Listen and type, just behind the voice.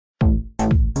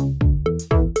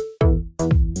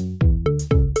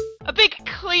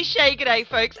Cliché G'day,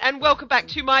 folks, and welcome back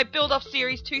to my Build-Off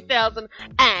Series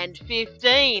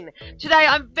 2015. Today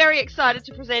I'm very excited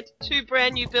to present two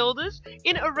brand new builders.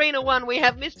 In Arena 1 we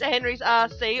have Mr. Henry's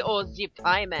RC, or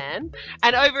ZePieMan,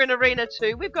 and over in Arena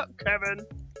 2 we've got Kevin.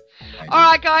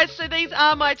 Alright guys, so these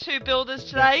are my two builders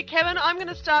today. Kevin, I'm going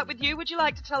to start with you. Would you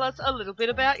like to tell us a little bit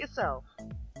about yourself?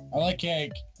 I like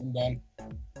cake. I'm done.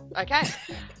 Okay.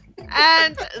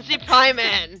 And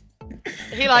ZePieMan.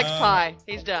 He likes pie.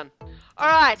 He's done.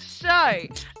 Alright, so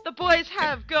the boys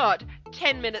have got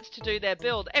 10 minutes to do their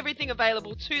build. Everything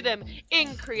available to them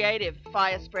in creative.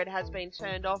 Fire spread has been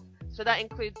turned off, so that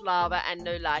includes lava and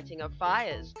no lighting of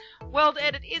fires. World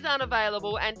edit is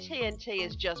unavailable, and TNT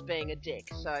is just being a dick,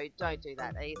 so don't do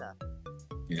that either.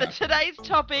 Yeah. So today's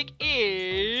topic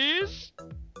is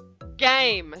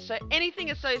game. So anything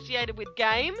associated with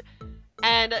game.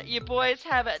 And you boys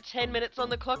have 10 minutes on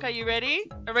the clock. Are you ready?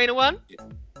 Arena 1?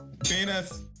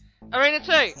 Penis. Arena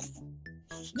 2?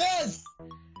 Yes.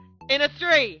 In a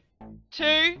 3,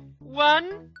 2,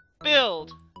 1,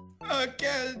 build.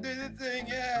 Okay, do the thing.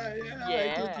 Yeah.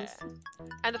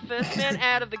 And the first man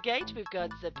out of the gate, we've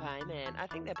got ZePieMan. I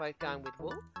think they're both going with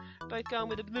wool. Both going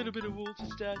with a little bit of wool to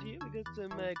start here. We've got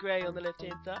some grey on the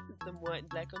left-hand side and some white and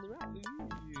black on the right.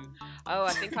 Ooh. Oh,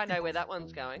 I think I know where that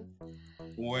one's going.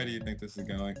 Where do you think this is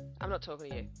going? I'm not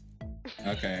talking to you.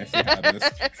 Okay, I see how it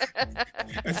is.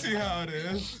 I see how it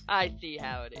is. I see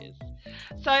how it is.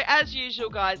 So, as usual,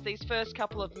 guys, these first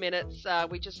couple of minutes,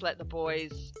 we just let the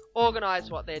boys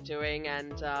organise what they're doing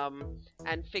and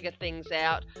figure things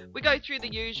out. We go through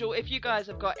the usual. If you guys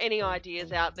have got any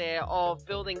ideas out there of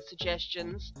building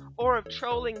suggestions or of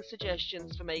trolling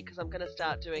suggestions for me, because I'm going to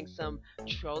start doing some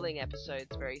trolling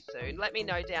episodes very soon, let me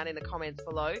know down in the comments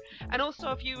below. And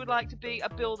also, if you would like to be a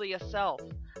builder yourself,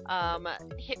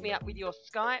 hit me up with your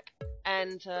Skype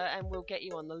and we'll get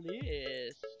you on the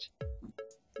list.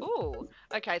 Ooh,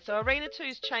 okay, so Arena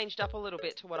 2's changed up a little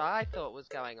bit to what I thought was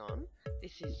going on.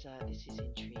 This is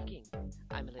intriguing.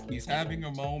 I'm a little He's having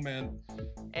a moment.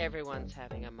 Everyone's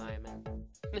having a moment.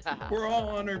 We're all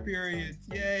on our periods.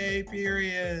 Yay,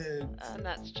 periods. And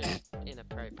that's just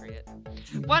inappropriate.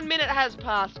 1 minute has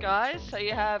passed, guys, so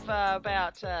you have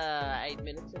about 8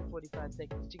 minutes and 45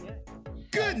 seconds to go.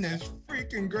 Goodness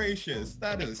freaking gracious,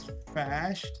 that is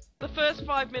fast. The first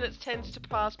 5 minutes tends to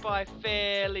pass by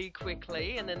fairly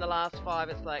quickly, and then the last 5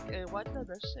 it's like, why did I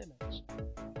rush so much?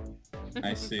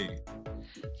 I see.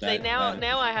 See,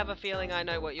 now I have a feeling I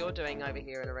know what you're doing over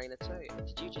here in Arena 2.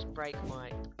 Did you just break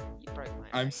my... You broke my...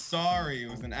 I'm sorry,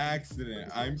 it was an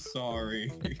accident. I'm sorry.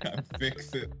 I'll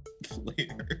fix it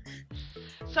later.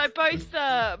 So both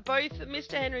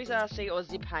Mr. Henry's RC, or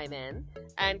ZePieMan,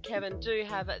 and Kevin do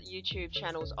have YouTube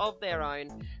channels of their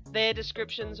own. Their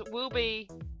descriptions will be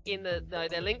in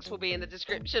their links will be in the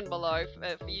description below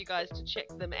for you guys to check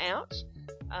them out.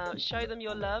 Show them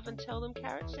your love and tell them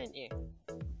Carrot sent you.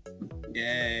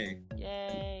 Yay.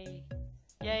 Yay.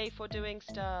 Yay for doing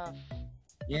stuff.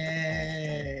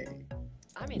 Yay.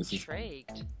 I'm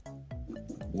intrigued.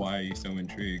 Why are you so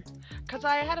intrigued? Because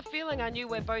I had a feeling I knew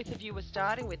where both of you were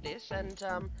starting with this, and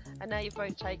now you've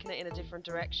both taken it in a different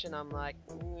direction. I'm like,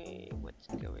 what's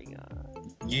going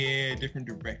on? Yeah, different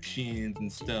directions and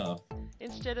stuff.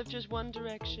 Instead of just one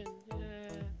direction.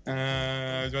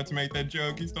 I was about to make that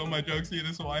joke. He stole my joke. See,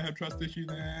 this is why I have trust issues.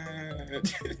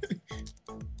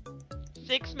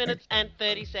 6 minutes and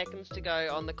 30 seconds to go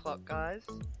on the clock, guys.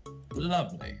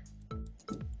 Lovely.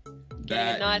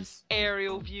 Getting a nice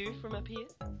aerial view from up here.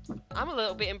 I'm a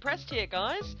little bit impressed here,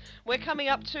 guys. We're coming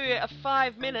up to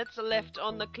 5 minutes left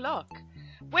on the clock.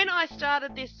 When I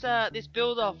started this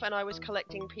build-off and I was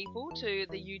collecting people to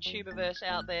the YouTuberverse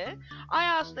out there, I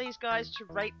asked these guys to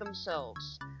rate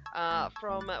themselves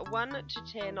from 1 to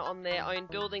 10 on their own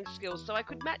building skills, so I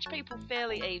could match people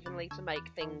fairly evenly to make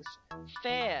things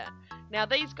fair. Now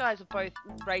these guys have both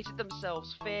rated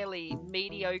themselves fairly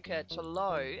mediocre to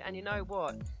low, and you know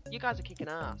what? You guys are kicking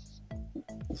ass.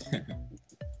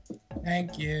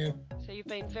 Thank you. So you've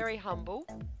been very humble.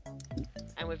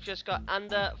 And we've just got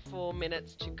under 4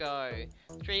 minutes to go.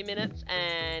 3 minutes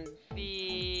and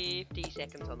 50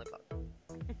 seconds on the clock.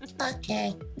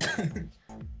 Okay.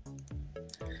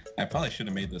 I probably should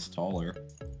have made this taller,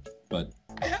 but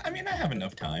I mean, I have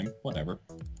enough time. Whatever.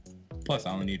 Plus,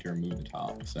 I only need to remove the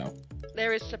top, so.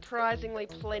 There is surprisingly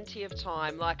plenty of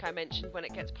time, like I mentioned, when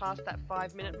it gets past that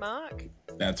 5 minute mark.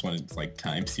 That's when it's like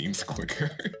time seems quicker.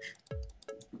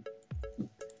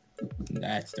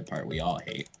 That's the part we all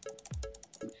hate.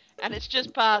 And it's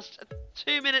just past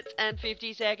 2 minutes and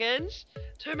 50 seconds.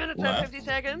 2 minutes What? and 50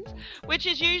 seconds. Which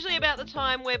is usually about the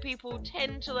time where people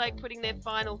tend to like putting their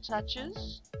final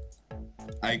touches.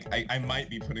 I might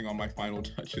be putting on my final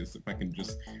touches if I can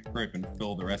just hurry up and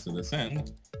fill the rest of this in.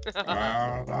 There we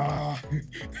go.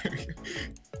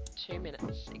 2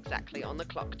 minutes, exactly on the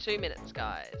clock. 2 minutes,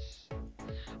 guys.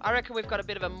 I reckon we've got a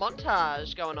bit of a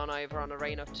montage going on over on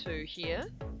Arena 2 here.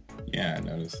 Yeah, I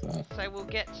noticed that. So we'll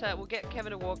get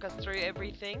Kevin to walk us through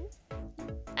everything.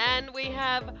 And we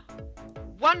have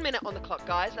 1 minute on the clock,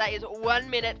 guys. That is 1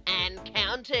 minute and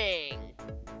counting.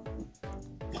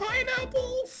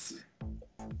 Pineapples!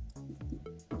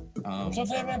 What's your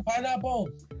favorite pineapple?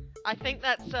 I think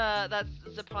that's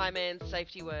ZePieMan's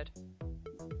safety word.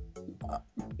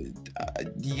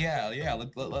 Yeah.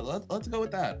 Let's go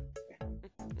with that.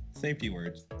 Safety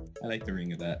words. I like the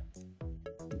ring of that.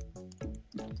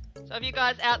 So if you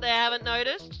guys out there haven't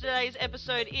noticed, today's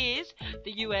episode is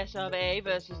the US of A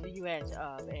versus the US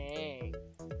of A.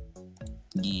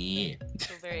 Yeah.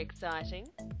 So very exciting.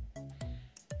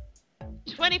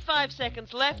 25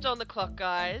 seconds left on the clock,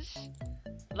 guys.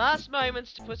 Last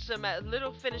moments to put some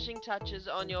little finishing touches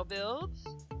on your builds.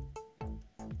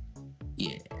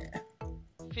 Yeah.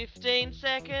 15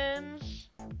 seconds.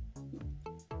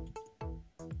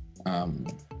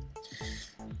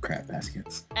 Crap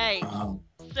baskets. 8,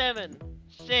 7,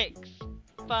 6,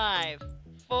 5,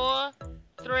 4,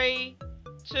 3,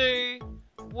 2,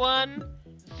 1,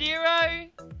 0.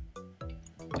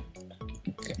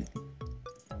 Okay.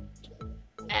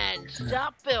 And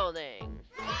stop building.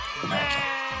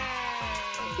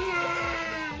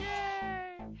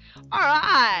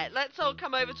 Alright, let's all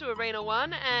come over to Arena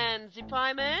 1 and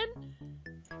ZePieMan.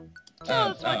 Tell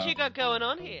us what you got going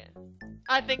on here.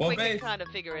 I think we can kind of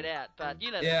figure it out, but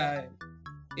you let us know.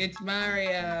 It's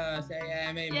Mario. Say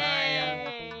I mean Mario.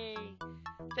 Yay!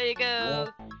 There you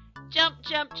go. Whoa. Jump,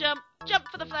 jump, jump, jump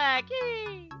for the flag.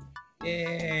 Yay!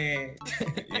 Yeah.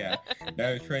 Yeah,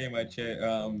 that was pretty much it.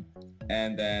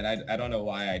 And then I don't know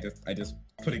why I just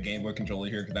put a Game Boy controller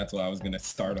here because that's what I was gonna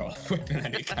start off with, and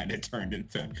then it kind of turned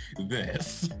into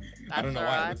this. I don't know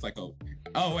why it looks like a.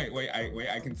 Oh wait,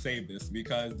 I can save this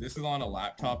because this is on a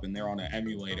laptop and they're on an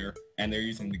emulator and they're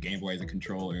using the Game Boy as a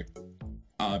controller.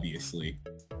 Obviously.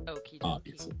 Okie dokie.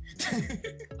 Obviously.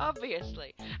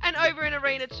 Obviously. And over in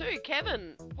Arena 2,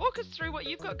 Kevin, walk us through what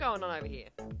you've got going on over here.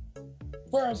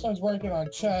 First, I was working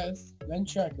on chess, then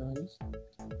checkers,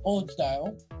 old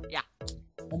style. Yeah.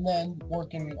 And then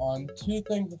working on 2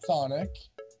 things of Sonic.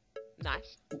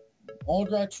 Nice.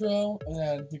 Old retro, and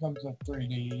then becomes a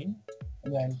 3D.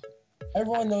 And then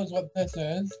everyone knows what this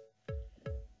is.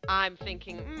 I'm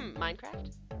thinking,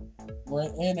 Minecraft.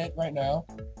 We're in it right now.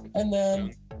 And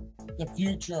then the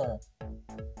future.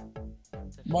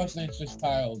 Mostly it's just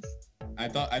tiles. I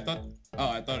thought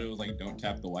it was like don't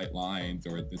tap the white lines,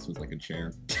 or this was like a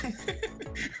chair.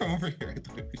 Over here, I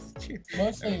thought it was a chair.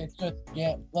 Mostly it's just,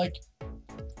 like,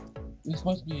 it's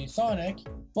supposed to be Sonic,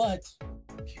 but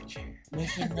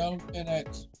missing note in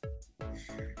it.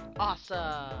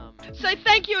 Awesome. So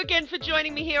thank you again for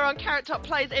joining me here on Carrot Top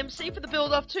Plays MC for the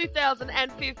Build Off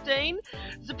 2015.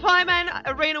 ZePieMan,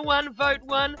 Arena 1, Vote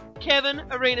 1. Kevin,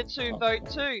 Arena 2, Vote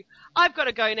 2. I've got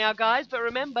to go now, guys, but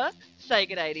remember, say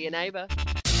good day to your neighbour.